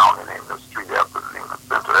my town, they named the street after, the name of the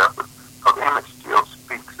center after. Because Emmett still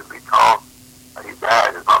speaks, and because he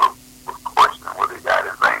died, his mother was questioning whether he died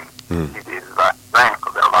in vain. He did die in vain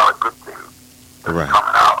because there are a lot of good things that's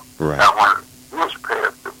coming out. Now, when Bush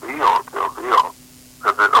passed the bill,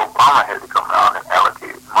 President Obama had to come out and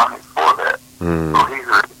allocate money for that. So he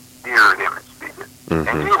heard Emmett speaking.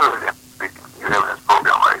 And you heard him speaking. You're having this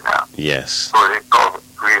program right now. Yes. So it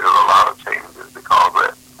created a lot of changes because of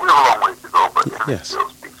that. We have a long way to go, but Emmett still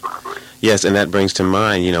speaks from the grave. Yes, and that brings to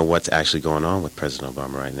mind, what's actually going on with President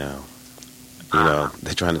Obama right now.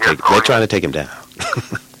 They're trying to take him down.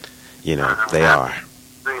 They are.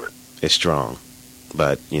 It's strong.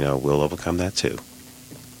 But, we'll overcome that too.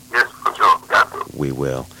 Yes, for sure. Got to. We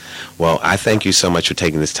will. Well, I thank you so much for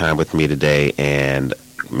taking this time with me today, and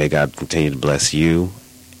may God continue to bless you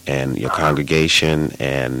and your congregation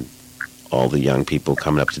and all the young people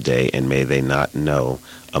coming up today, and may they not know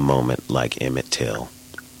a moment like Emmett Till.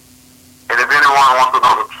 And if anyone wants to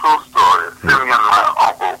know the true story, Simeon, my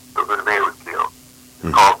uncle, the day was killed.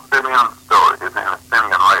 It's called Simeon's Story. His name is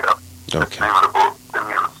Simeon Wright. That's the name of the book,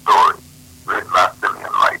 Simeon's Story, written by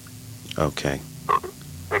Simeon Wright. Okay. So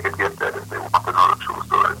they could get that if they want to know the true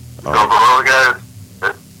story. So the other guys,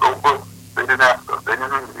 those books, they didn't ask us. They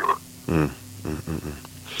didn't interview us.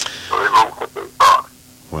 So they wrote what they thought.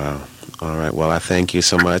 Wow. All right. Well, I thank you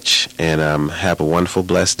so much, and have a wonderful,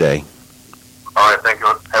 blessed day. All right. Thank you.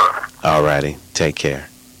 All righty. Take care.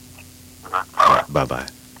 Bye-bye. Bye-bye.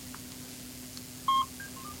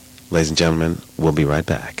 Ladies and gentlemen, we'll be right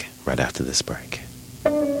back right after this break.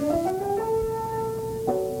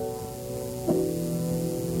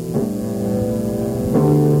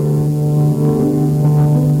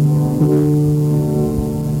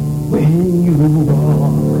 When you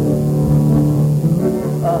walk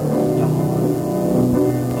through a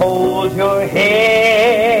storm, hold your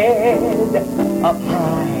head up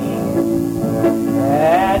high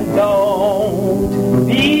and don't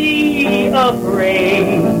be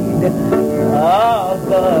afraid of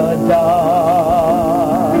the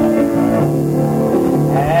dark.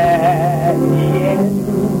 At the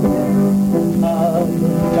end of the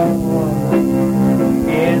storm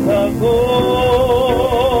is a golden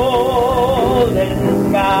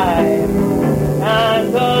sky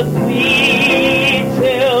and the sweet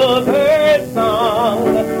silver song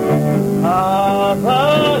of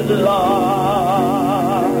the Lord.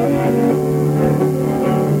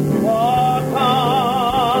 Walk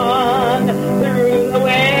on through the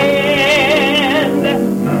wind,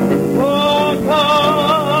 walk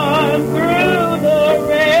on through the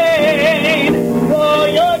rain, for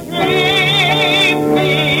your dreams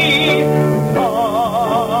be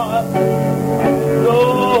taught.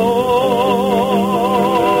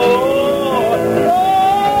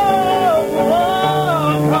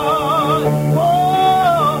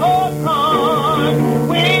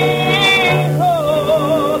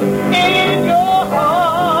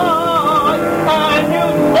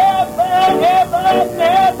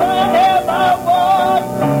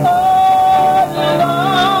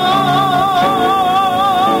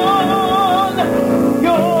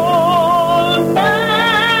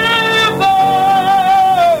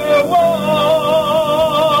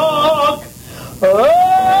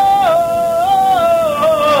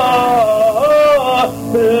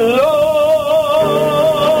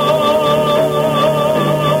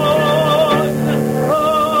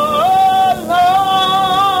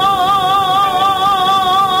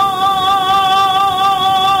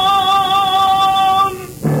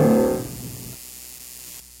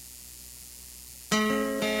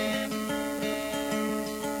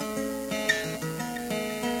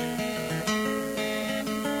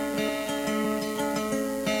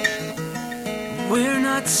 We're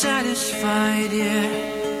not satisfied yet.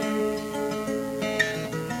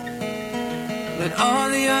 Let all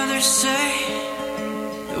the others say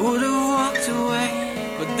they would have walked away,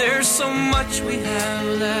 but there's so much we have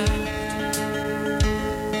left.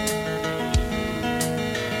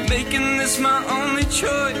 Making this my only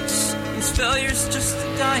choice, this failure's just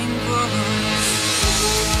a dying voice.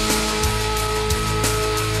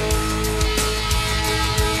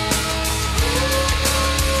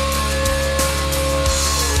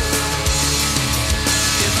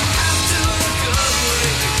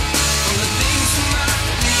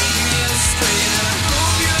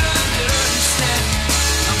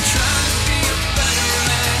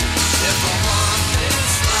 If I want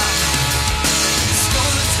this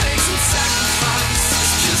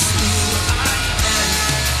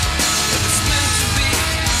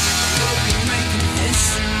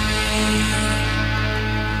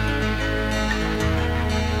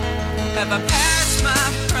Have I passed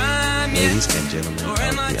my prime yet? Ladies and gentlemen Or of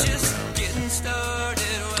am I the just underground, getting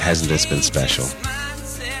started? hasn't this been special?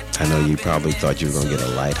 I know you probably thought you were going to get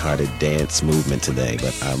a lighthearted dance movement today,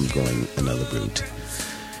 but I'm going another route.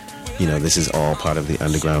 You know, this is all part of the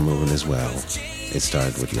underground movement as well. It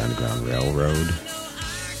started with the Underground Railroad,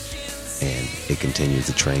 and it continues,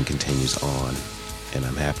 the train continues on, and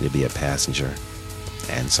I'm happy to be a passenger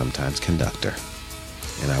and sometimes conductor.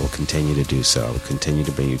 And I will continue to do so. I will continue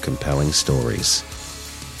to bring you compelling stories,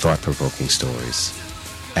 thought-provoking stories,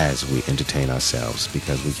 as we entertain ourselves,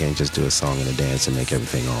 because we can't just do a song and a dance and make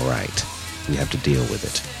everything all right. We have to deal with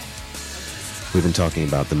it. We've been talking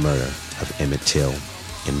about the murder of Emmett Till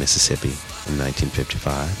in Mississippi in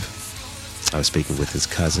 1955. I was speaking with his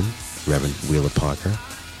cousin, Reverend Wheeler Parker,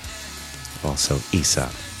 also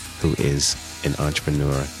Aesop, who is an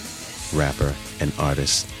entrepreneur, rapper, and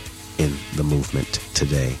artist in the movement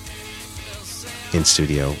today. In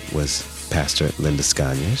studio was Pastor Linda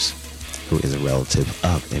Sconyers, who is a relative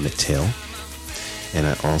of Emmett Till. And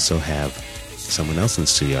I also have someone else in the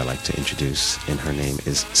studio I'd like to introduce, and her name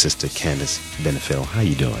is Sister Candace Benefiel. How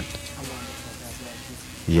you doing?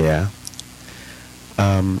 Yeah.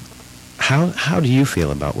 How do you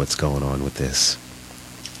feel about what's going on with this?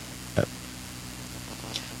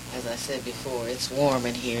 As I said before, it's warm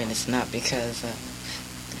in here, and it's not because of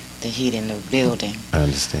the heat in the building. I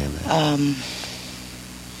understand that.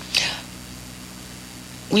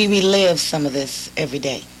 We relive some of this every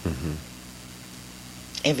day. Mm-hmm.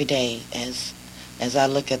 Every day, as I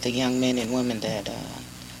look at the young men and women that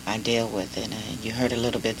I deal with, and you heard a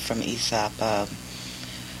little bit from Aesop,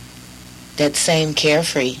 that same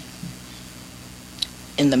carefree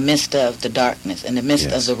in the midst of the darkness, in the midst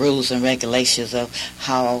Yes. of the rules and regulations of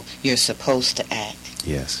how you're supposed to act.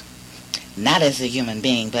 Yes. Not as a human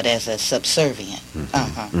being, but as a subservient.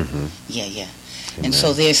 Mm-hmm. Mm-hmm. Yeah, yeah. Amen. And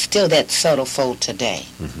so there's still that subtle fold today,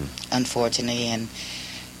 Mm-hmm. unfortunately, and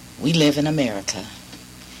we live in America.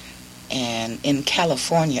 And in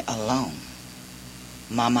California alone,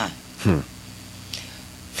 mama,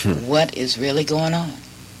 what is really going on?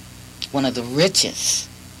 One of the richest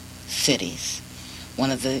cities,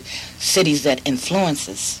 one of the cities that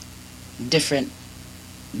influences different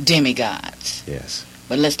demigods. Yes.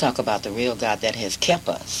 But let's talk about the real God that has kept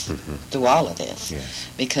us Mm-hmm. through all of this. Yes.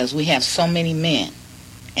 Because we have so many men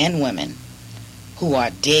and women who are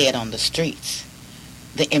dead on the streets,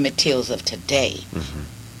 the Emmett Tills of today Mm-hmm.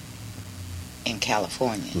 in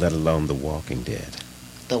California, Let alone the Walking Dead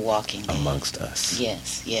the Walking Dead. amongst us.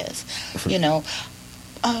 Yes, yes.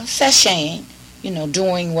 Sashaying,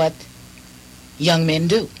 doing what young men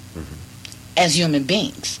do as human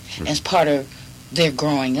beings, as part of their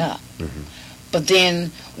growing up. Mm-hmm. But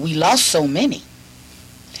then we lost so many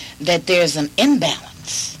that there's an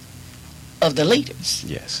imbalance of the leaders.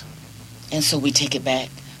 Yes. And so we take it back.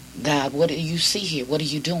 God, what do you see here? What are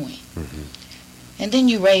you doing? Mm-hmm. And then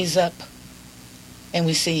you raise up and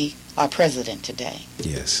we see our president today.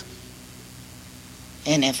 Yes.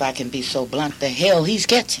 And if I can be so blunt, the hell he's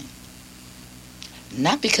getting.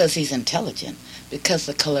 Not because he's intelligent, because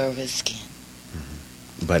the color of his skin.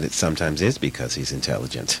 But it sometimes is because he's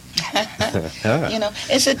intelligent.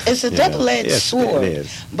 It's a double-edged Yes, sword. it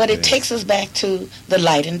is. But it It takes us back to the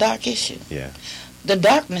light and dark issue. Yeah. The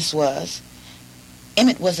darkness was,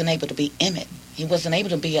 Emmett wasn't able to be Emmett. He wasn't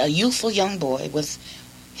able to be a youthful young boy with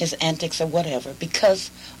his antics or whatever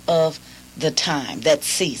because of the time, that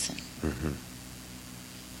season. Mm-hmm.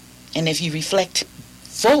 And if you reflect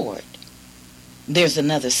forward, there's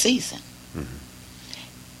another season. Mm-hmm.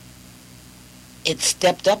 It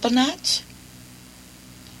stepped up a notch,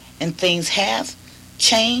 and things have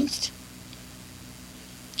changed,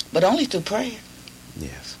 but only through prayer.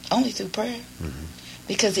 Yes. Only through prayer. Mm-hmm.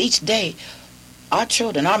 Because each day, our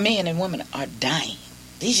children, our men and women are dying.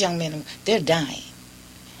 These young men, they're dying.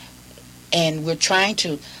 And we're trying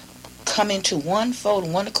to come into one fold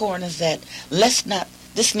and one accord, is that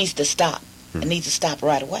this needs to stop. Mm-hmm. It needs to stop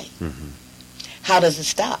right away. Mm-hmm. How does it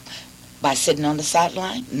stop? By sitting on the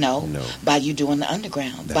sideline? No. No. By you doing the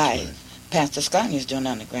underground. That's by right. Pastor Sconyers doing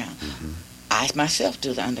the underground. Mm-hmm. I myself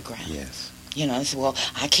do the underground. Yes. They say, well,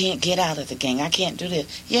 I can't get out of the gang. I can't do this.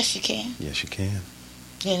 Yes, you can. Yes, you can.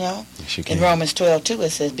 Yes, you can. In Romans 12:2,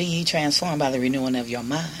 it says, be ye transformed by the renewing of your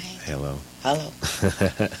mind. Hello.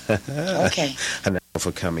 Okay. And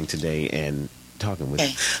for coming today and talking with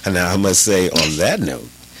Okay. And now I must say on that note,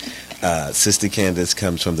 Sister Candace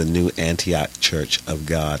comes from the New Antioch Church of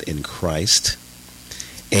God in Christ.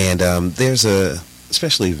 And there's a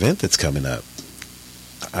special event that's coming up.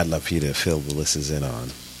 I'd love for you to fill the listeners in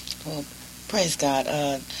on. Well, praise God.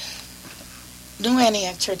 New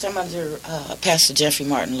Antioch Church, I'm under Pastor Jeffrey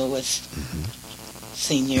Martin Lewis,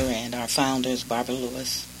 Sr., and our founders, Barbara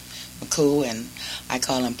Lewis McCool, and I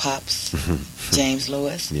call him Pops, James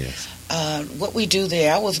Lewis. Yes. What we do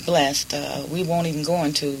there, I was blessed. We won't even go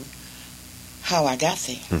into how I got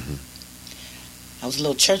there. I was a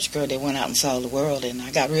little church girl that went out and saw the world, and I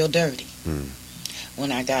got real dirty.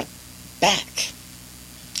 When I got back,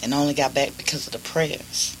 and only got back because of the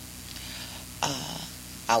prayers,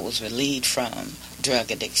 I was relieved from drug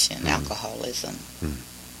addiction, alcoholism.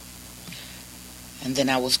 And then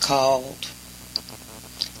I was called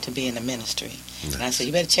to be in the ministry. Nice. And I said,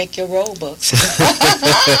 you better check your roll books.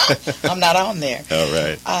 I'm not on there. All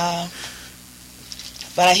right.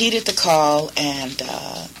 But I heeded the call, and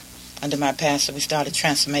under my pastor, we started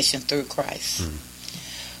Transformation Through Christ.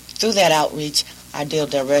 Through that outreach, I deal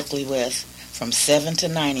directly with, from 7 to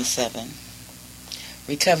 97,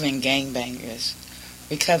 recovering gangbangers,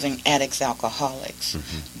 recovering addicts, alcoholics,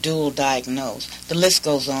 dual diagnosed. The list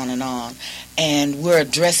goes on. And we're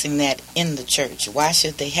addressing that in the church. Why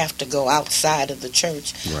should they have to go outside of the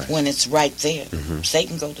church when it's right there?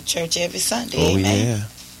 Satan go to church every Sunday. Oh, amen? yeah.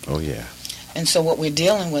 Oh, yeah. And so what we're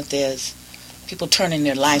dealing with is people turning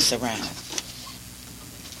their lives around.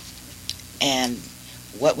 And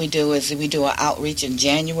what we do is we do an outreach in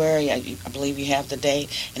January. I believe you have the date.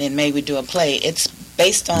 And in May we do a play. It's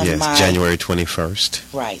based on January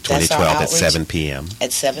 21st. Right. 2012 at 7 p.m.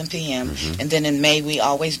 At 7 p.m. And then in May we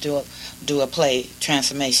always do a play,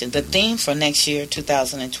 Transformation. The theme for next year,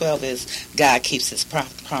 2012, is God Keeps His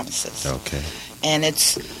Promises. Okay. And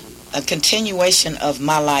it's a continuation of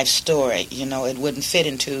my life story. You know, it wouldn't fit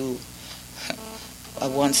into a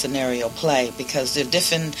one scenario play because there are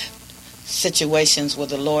different situations where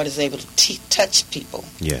the Lord is able to touch people.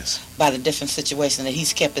 Yes. By the different situations that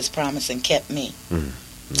He's kept His promise and kept me.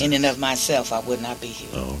 In and of myself, I would not be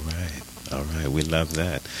here. All right. We love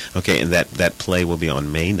that. Okay, and that play will be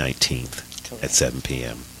on May 19th at 7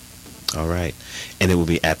 p.m. All right. And it will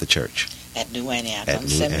be at the church. At New Antioch on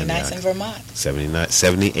 79th in Vermont.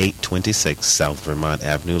 7826 South Vermont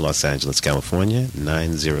Avenue, Los Angeles, California,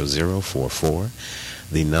 90044.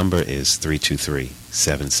 The number is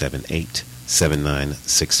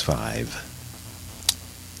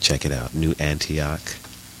 323-778-7965. Check it out. New Antioch.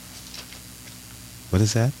 What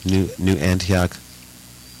is that? New Antioch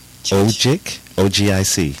OGIC?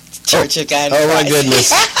 OGIC. Church of God. Oh, my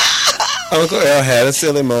goodness. Uncle Earl had a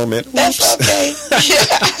silly moment. That's okay.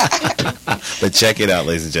 But check it out,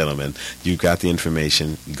 ladies and gentlemen. You've got the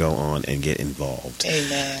information. Go on and get involved.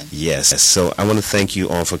 Amen. Yes. So I want to thank you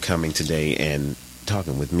all for coming today and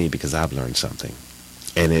talking with me because I've learned something.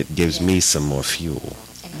 And it gives me some more fuel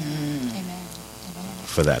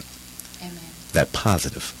for that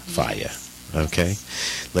positive fire. Okay?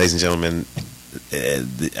 Ladies and gentlemen,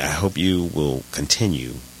 I hope you will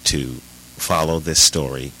continue to follow this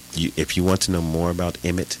story. If you want to know more about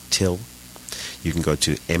Emmett Till, you can go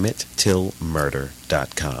to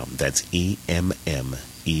EmmettTillMurder.com. That's EMMETTILL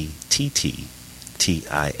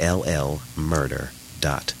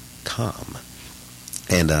murder.com.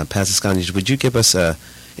 And Pastor Scania, would you give us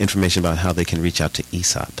information about how they can reach out to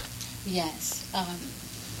ESOP? Yes.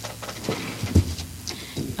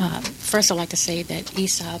 First, I'd like to say that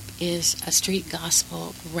ESOP is a street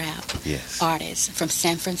gospel rap artist from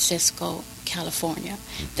San Francisco, California.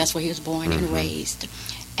 That's where he was born and raised.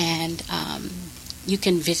 And you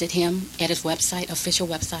can visit him at his website, official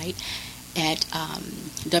website, at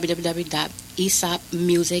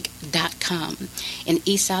www.esopmusic.com. And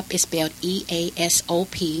ESOP is spelled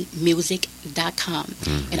EASOP music.com.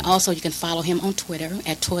 And also you can follow him on Twitter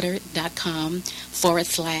at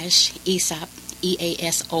twitter.com/ESOP,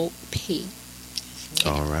 EASOP.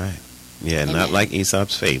 All right. Yeah, Amen. Not like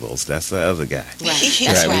Aesop's Fables. That's the other guy. Right.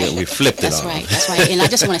 That's right. We flipped it That's on right. him. That's right. And I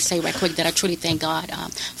just want to say right quick that I truly thank God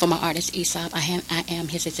for my artist Aesop. I am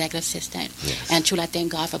his executive assistant, and truly I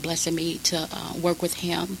thank God for blessing me to work with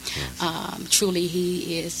him. Truly,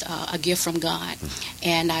 he is a gift from God,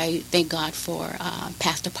 and I thank God for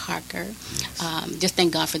Pastor Parker. Just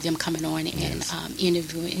thank God for them coming on and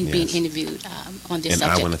interviewing and being interviewed on this subject.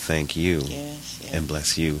 And I want to thank you and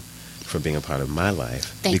bless you for being a part of my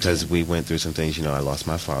life. Because we went through some things. I lost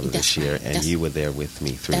my father this year, and you were there with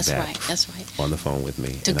me through that. That's right. On the phone with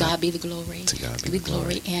me. To God be the glory. To God be the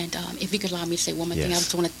glory. And if you could allow me to say one more thing, I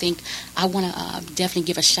just want to definitely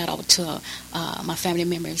give a shout out to my family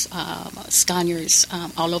members, Scaniers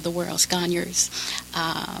all over the world, Scaniers,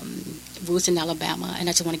 roots in Alabama, and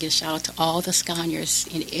I just want to give a shout out to all the Scaniers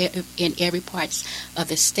in every parts of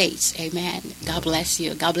the states. Amen. God bless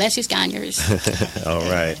you. God bless you, Scaniers. All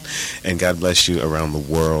right. And God bless you around the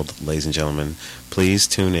world, ladies and gentlemen. Please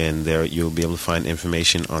tune in. There you'll be able to find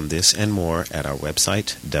information on this and more at our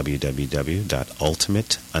website,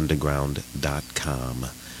 www.ultimateunderground.com.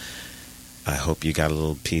 I hope you got a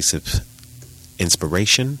little piece of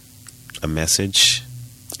inspiration, a message,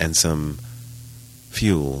 and some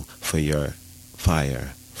fuel for your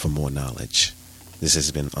fire for more knowledge. This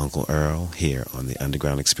has been Uncle Earl here on the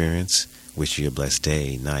Underground Experience. Wish you a blessed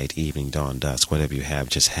day, night, evening, dawn, dusk. Whatever you have,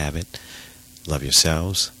 just have it. Love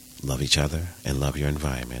yourselves, love each other, and love your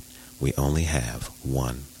environment. We only have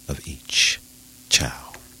one of each.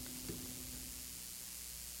 Ciao.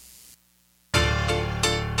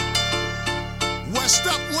 West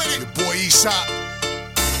up with it. Your boy Aesop.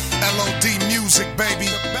 LOD music, baby.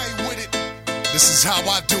 Bay with it. This is how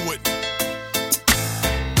I do it.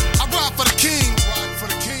 I ride for the king. Ride for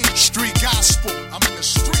the king. Street gospel. I'm in the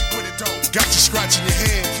street with it, though. Got you scratching your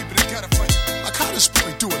head. Keep it together for you. Like how this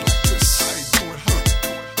boy do it like this? How you do it, huh?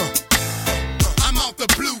 I'm out the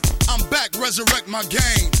blue. I'm back. Resurrect my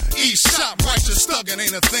game. Aesop, righteous thuggin',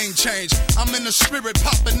 ain't a thing changed. I'm in the spirit,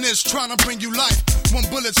 poppin' this, trying to bring you life. When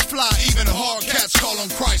bullets fly, even hard cats call on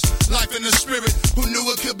Christ. Life in the spirit, who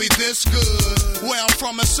knew it could be this good? Where I'm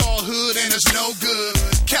from, it's all hood and it's no good.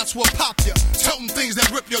 Cats will pop you, toting things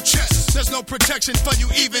that rip your chest. There's no protection for you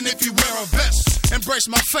even if you wear a vest. Embrace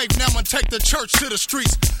my faith, now I'ma take the church to the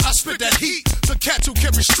streets. I spit that heat, the cats who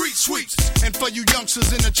carry street sweeps. And for you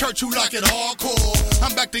youngsters in the church who like it hardcore,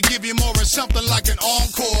 I'm back to give you more of something like an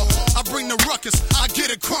encore. I bring the ruckus, I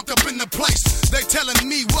get it crunk up in the place. They telling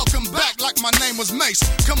me welcome back like my name was Mace.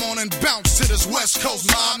 Come on and bounce to this West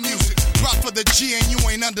Coast my music. Rock for the G and you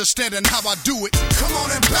ain't understanding how I do it. Come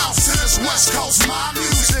on and bounce to this West Coast my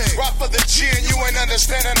music. Rock for the G and you ain't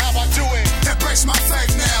understanding how I do it. Embrace my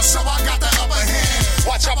faith now, so I got the upper hand.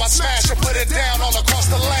 Watch how I smash and put it down